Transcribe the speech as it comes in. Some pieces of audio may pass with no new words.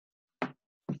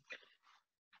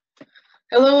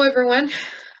Hello, everyone.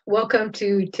 Welcome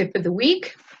to Tip of the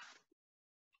Week.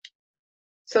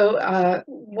 So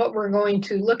what we're going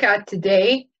to look at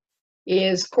today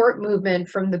is court movement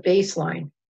from the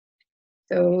baseline.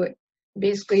 So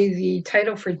basically the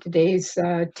title for today's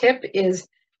tip is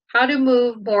how to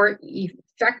move more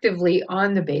effectively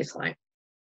on the baseline.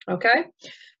 Okay,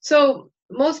 so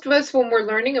most of us when we're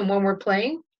learning and when we're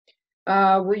playing,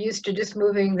 we're used to just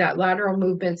moving that lateral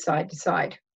movement side to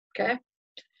side. Okay,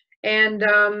 and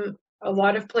a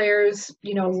lot of players,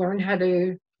 learn how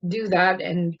to do that,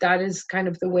 and that is kind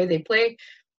of the way they play.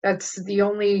 That's the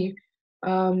only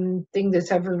thing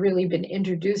that's ever really been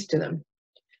introduced to them.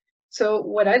 So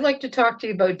what I'd like to talk to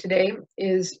you about today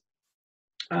is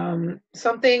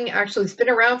something actually that's been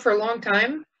around for a long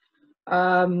time,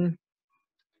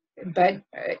 but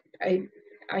I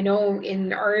know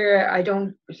in our area I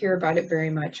don't hear about it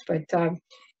very much, but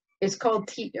it's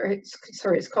called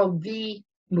it's called V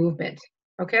movement.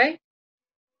 Okay,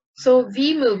 so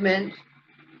V movement,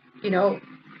 we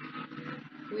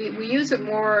use it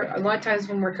more a lot of times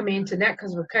when we're coming into net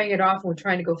because we're cutting it off and we're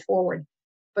trying to go forward.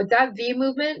 But that V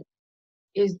movement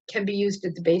can be used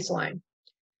at the baseline.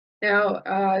 Now,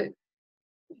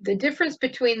 the difference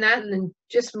between that and then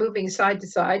just moving side to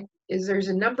side is there's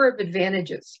a number of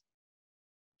advantages.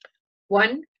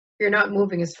 One, you're not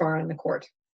moving as far on the court.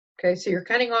 Okay, so you're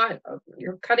cutting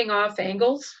off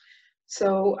angles.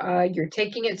 So you're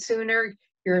taking it sooner.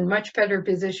 You're in much better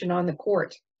position on the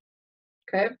court.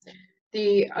 Okay.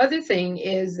 The other thing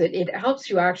is that it helps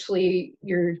you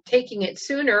you're taking it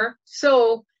sooner,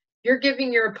 so you're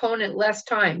giving your opponent less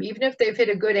time. Even if they've hit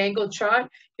a good angled shot,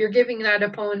 you're giving that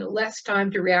opponent less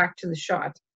time to react to the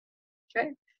shot. Okay.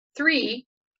 3,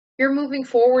 you're moving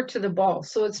forward to the ball.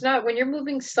 So it's not, when you're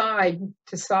moving side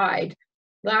to side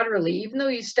laterally, even though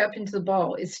you step into the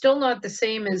ball, it's still not the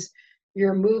same as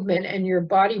your movement and your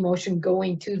body motion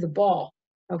going to the ball.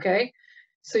 Okay.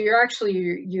 So you're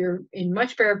in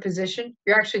much better position.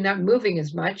 You're actually not moving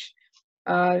as much.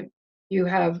 You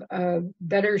have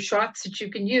better shots that you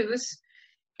can use.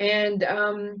 And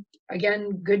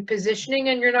again, good positioning,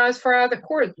 and you're not as far out of the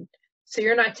court. So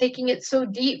you're not taking it so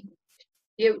deep.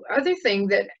 The other thing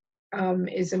that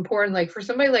is important, like for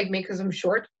somebody like me, because I'm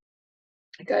short,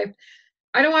 okay,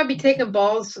 I don't want to be taking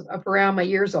balls up around my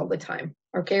ears all the time,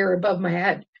 okay, or above my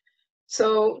head.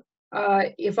 So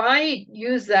if I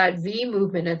use that V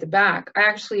movement at the back, I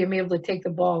actually am able to take the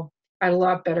ball at a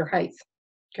lot better height.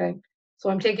 Okay, so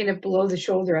I'm taking it below the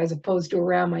shoulder as opposed to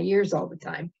around my ears all the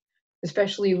time,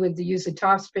 especially with the use of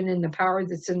topspin and the power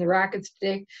that's in the rackets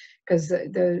today, because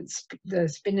the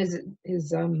spin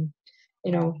is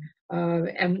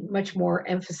and much more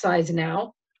emphasized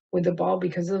now with the ball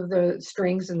because of the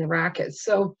strings and the rackets.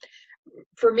 So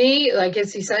for me, like,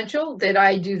 it's essential that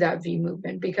I do that V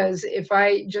movement, because if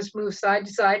I just move side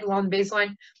to side along the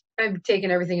baseline, I'm taking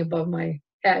everything above my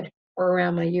head or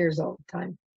around my ears all the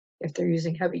time if they're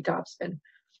using heavy topspin.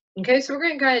 Okay, so we're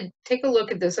going to kind of take a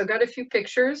look at this. I've got a few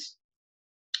pictures.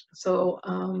 So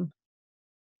I'm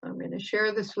going to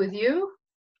share this with you.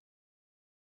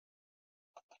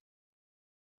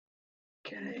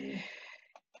 Okay,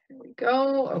 here we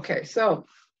go. Okay, so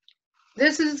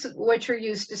this is what you're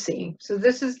used to seeing. So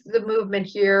this is the movement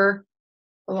here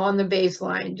along the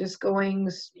baseline, just going,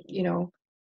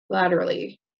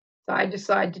 laterally, side to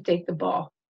side to take the ball.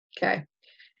 Okay.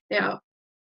 Now,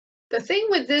 the thing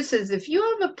with this is if you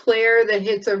have a player that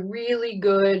hits a really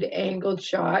good angled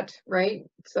shot, right?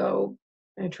 So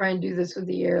I'm going to try and do this with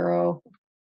the arrow.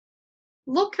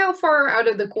 Look how far out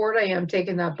of the court I am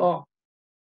taking that ball.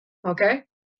 Okay.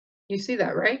 You see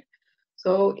that, right?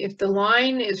 So if the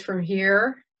line is from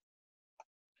here,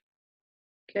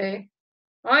 okay,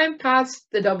 I'm past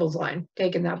the doubles line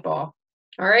taking that ball.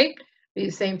 All right. Be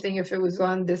the same thing if it was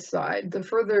on this side. The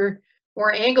further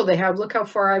more angle they have, look how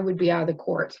far I would be out of the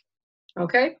court.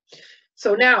 Okay.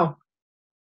 So now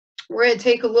we're going to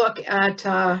take a look at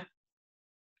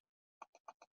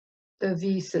the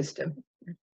V system,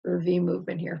 or V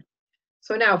movement here.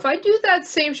 So now if I do that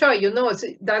same shot, you'll notice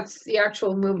that's the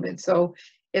actual movement. So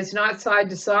it's not side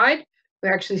to side. We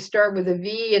actually start with a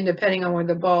V, and depending on where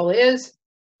the ball is,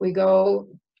 we go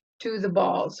to the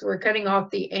ball. So we're cutting off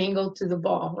the angle to the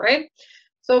ball, right?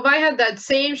 So if I had that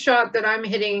same shot that I'm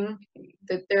hitting,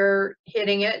 that they're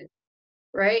hitting it,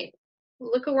 right?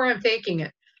 Look at where I'm taking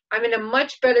it. I'm in a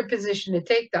much better position to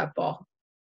take that ball.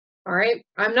 All right.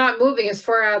 I'm not moving as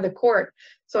far out of the court,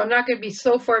 so I'm not going to be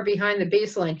so far behind the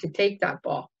baseline to take that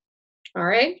ball. All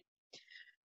right.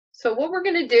 So what we're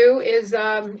going to do is,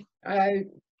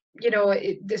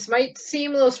 this might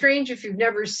seem a little strange if you've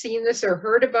never seen this or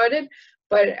heard about it,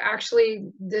 but actually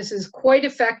this is quite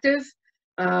effective.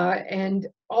 And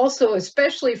also,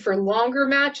 especially for longer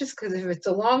matches, because if it's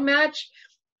a long match,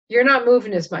 you're not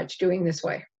moving as much doing this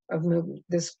way of movement,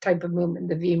 this type of movement,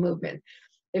 the V movement.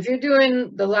 If you're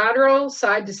doing the lateral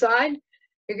side to side,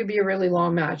 it could be a really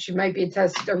long match. It might be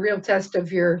a real test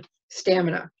of your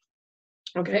stamina.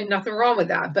 Okay, nothing wrong with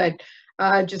that, but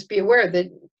just be aware that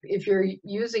if you're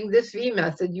using this V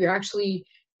method, you're actually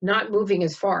not moving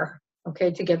as far,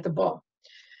 okay, to get the ball.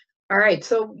 All right,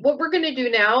 so what we're going to do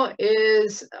now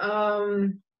is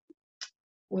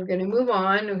we're going to move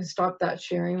on and stop that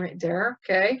sharing right there,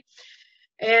 okay?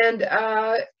 And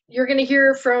you're going to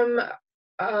hear from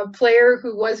a player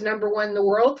who was #1 in the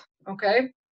world,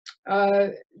 okay?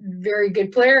 Very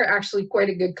good player, actually quite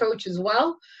a good coach as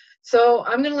well. So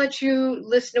I'm going to let you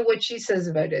listen to what she says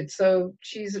about it. So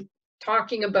she's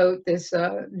talking about this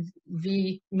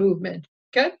V movement,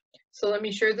 okay? So let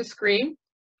me share the screen.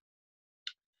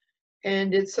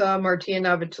 And it's Martina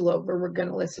Navratilova we're going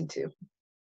to listen to.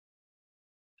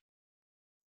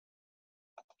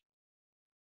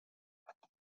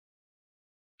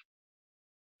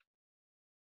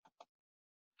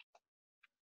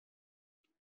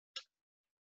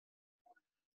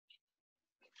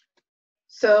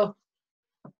 So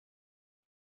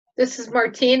this is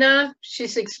Martina.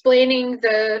 She's explaining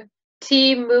the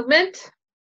T movement,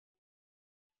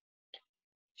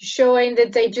 showing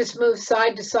that they just move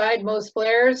side to side, most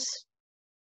players,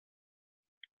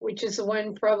 which is the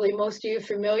one probably most of you are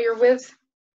familiar with.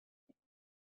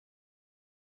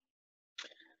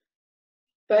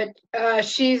 But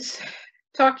she's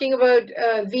talking about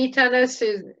V tennis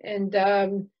and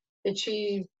that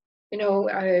she, you know,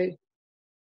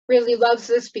 really loves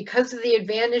this because of the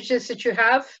advantages that you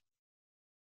have.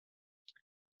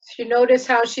 So you notice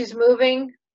how she's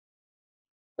moving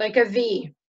like a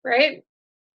V, right?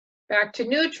 Back to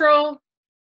neutral,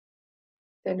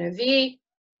 then a V.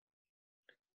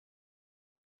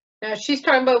 Now she's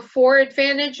talking about 4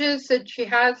 advantages that she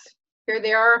has. Here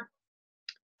they are.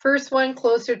 First one,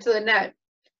 closer to the net.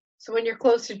 So when you're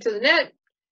closer to the net,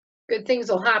 good things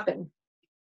will happen.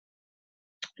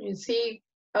 You see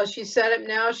how she's set up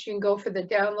now. She can go for the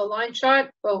down the line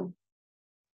shot. Boom.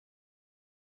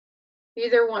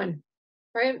 Either one,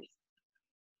 right?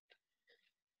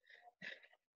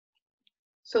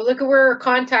 So look at where her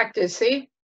contact is, see?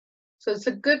 So it's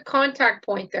a good contact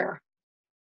point there.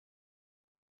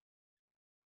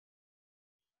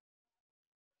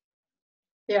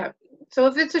 Yeah. So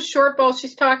if it's a short ball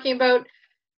she's talking about,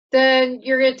 then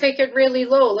you're going to take it really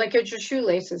low, like at your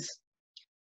shoelaces.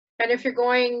 And if you're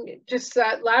going just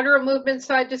that lateral movement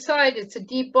side to side, it's a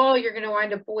deep ball, you're going to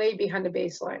wind up way behind the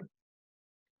baseline.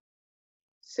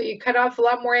 So you cut off a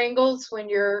lot more angles when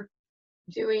you're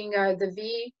doing the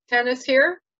V tennis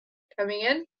here, coming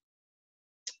in.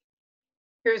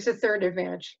 Here's the third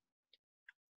advantage.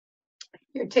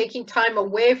 You're taking time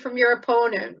away from your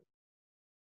opponent.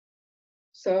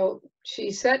 So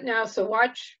she's set now, so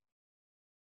watch.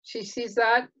 She sees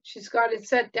that. She's got it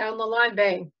set down the line,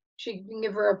 bang. She can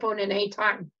give her opponent any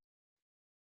time.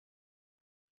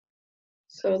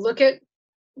 So look at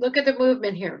the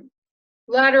movement here.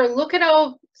 Lateral, look at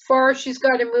how far she's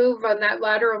got to move on that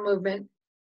lateral movement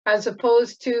as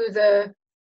opposed to the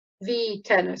V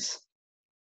tennis.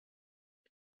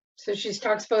 So she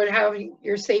talks about how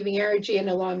you're saving energy in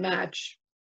a long match.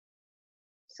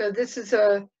 So this is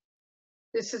a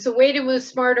way to move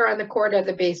smarter on the court at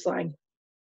the baseline.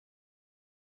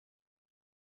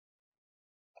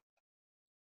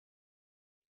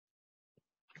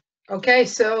 Okay,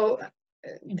 so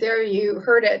there you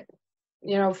heard it,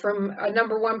 you know, from a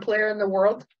 #1 player in the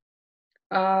world,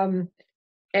 and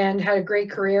had a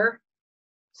great career.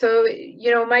 So,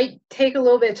 you know, it might take a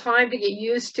little bit of time to get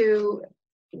used to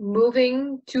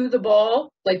moving to the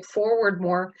ball, like forward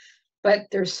more, but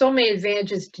there's so many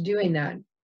advantages to doing that,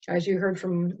 as you heard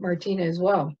from Martina as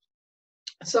well.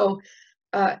 So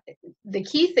the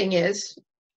key thing is,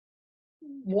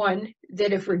 one,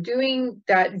 that if we're doing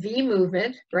that V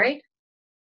movement, right,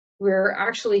 we're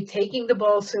actually taking the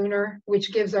ball sooner,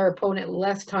 which gives our opponent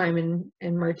less time,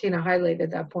 and Martina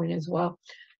highlighted that point as well.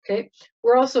 Okay,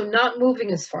 we're also not moving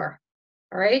as far.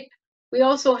 All right, we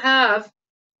also have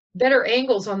better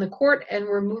angles on the court, and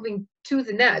we're moving to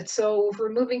the net. So if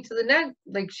we're moving to the net,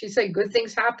 like she said, good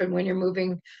things happen when you're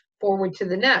moving forward to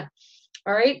the net.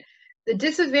 All right, the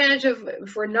disadvantage of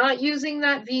if we're not using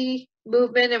that V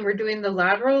movement and we're doing the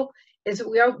lateral is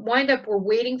that we're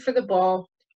waiting for the ball.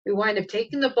 We wind up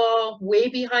taking the ball way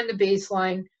behind the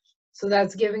baseline. So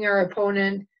that's giving our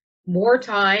opponent more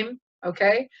time.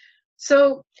 Okay.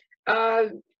 So,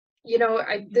 you know,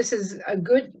 this is a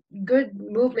good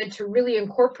movement to really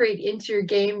incorporate into your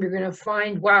game. You're going to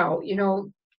find, wow, you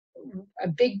know, a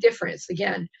big difference.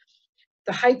 Again,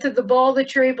 the height of the ball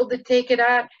that you're able to take it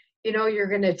at, you're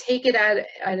going to take it at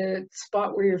a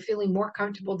spot where you're feeling more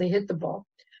comfortable to hit the ball,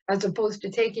 as opposed to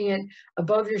taking it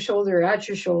above your shoulder, or at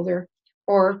your shoulder,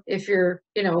 or if you're,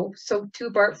 so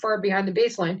too far behind the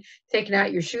baseline, taking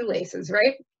out your shoelaces,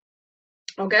 right?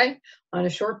 Okay, on a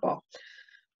short ball.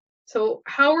 So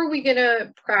how are we going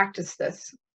to practice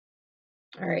this?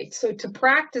 All right, so to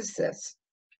practice this,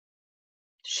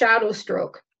 shadow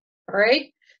stroke, all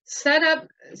right? Set up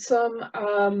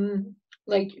some,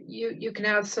 like you can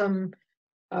have some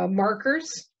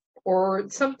markers or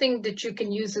something that you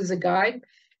can use as a guide,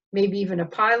 maybe even a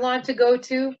pylon to go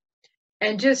to,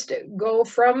 and just go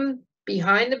from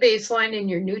behind the baseline in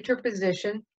your neutral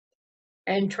position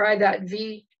and try that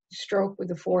V stroke with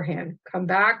the forehand. Come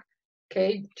back,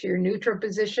 okay, to your neutral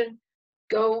position,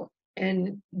 go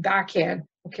and backhand,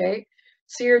 okay?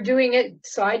 So you're doing it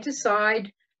side to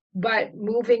side, but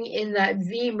moving in that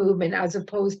V movement as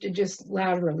opposed to just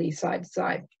laterally side to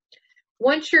side.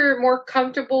 Once you're more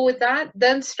comfortable with that,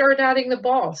 then start adding the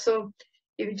ball. So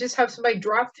you just have somebody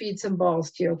drop feed some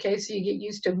balls to you, okay? So you get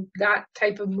used to that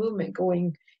type of movement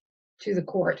going to the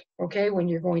court, okay, when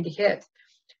you're going to hit.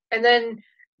 And then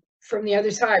from the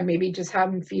other side, maybe just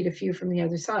have them feed a few from the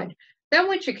other side. Then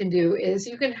what you can do is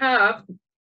you can have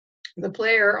the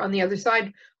player on the other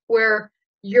side where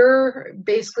you're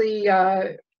basically,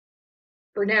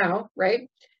 for now, right,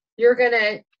 you're going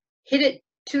to hit it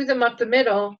to them up the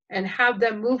middle and have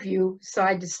them move you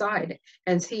side to side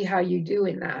and see how you do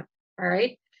in that, all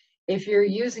right? If you're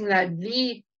using that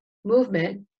V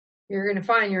movement, you're going to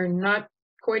find you're not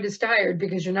quite as tired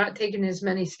because you're not taking as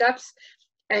many steps,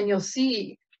 and you'll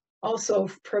see also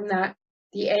from that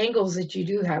the angles that you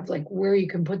do have, like where you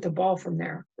can put the ball from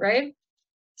there, right?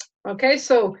 Okay,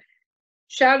 so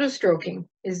shadow stroking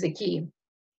is the key.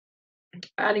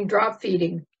 Adding drop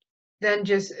feeding, then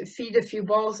just feed a few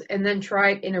balls and then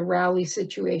try it in a rally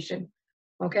situation,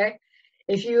 okay?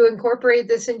 If you incorporate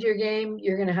this into your game,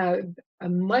 you're going to have a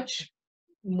much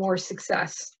more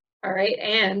success, all right?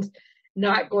 And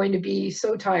not going to be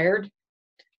so tired.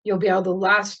 You'll be able to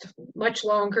last much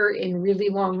longer in really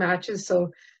long matches.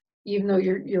 So even though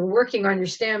you're working on your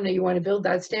stamina, you want to build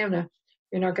that stamina,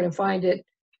 you're not going to find it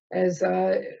as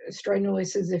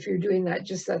strenuous as if you're doing that,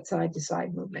 just that side to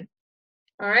side movement.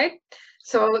 All right,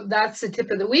 so that's the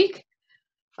tip of the week.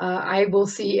 I will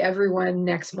see everyone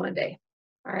next Monday.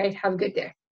 All right, have a good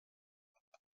day.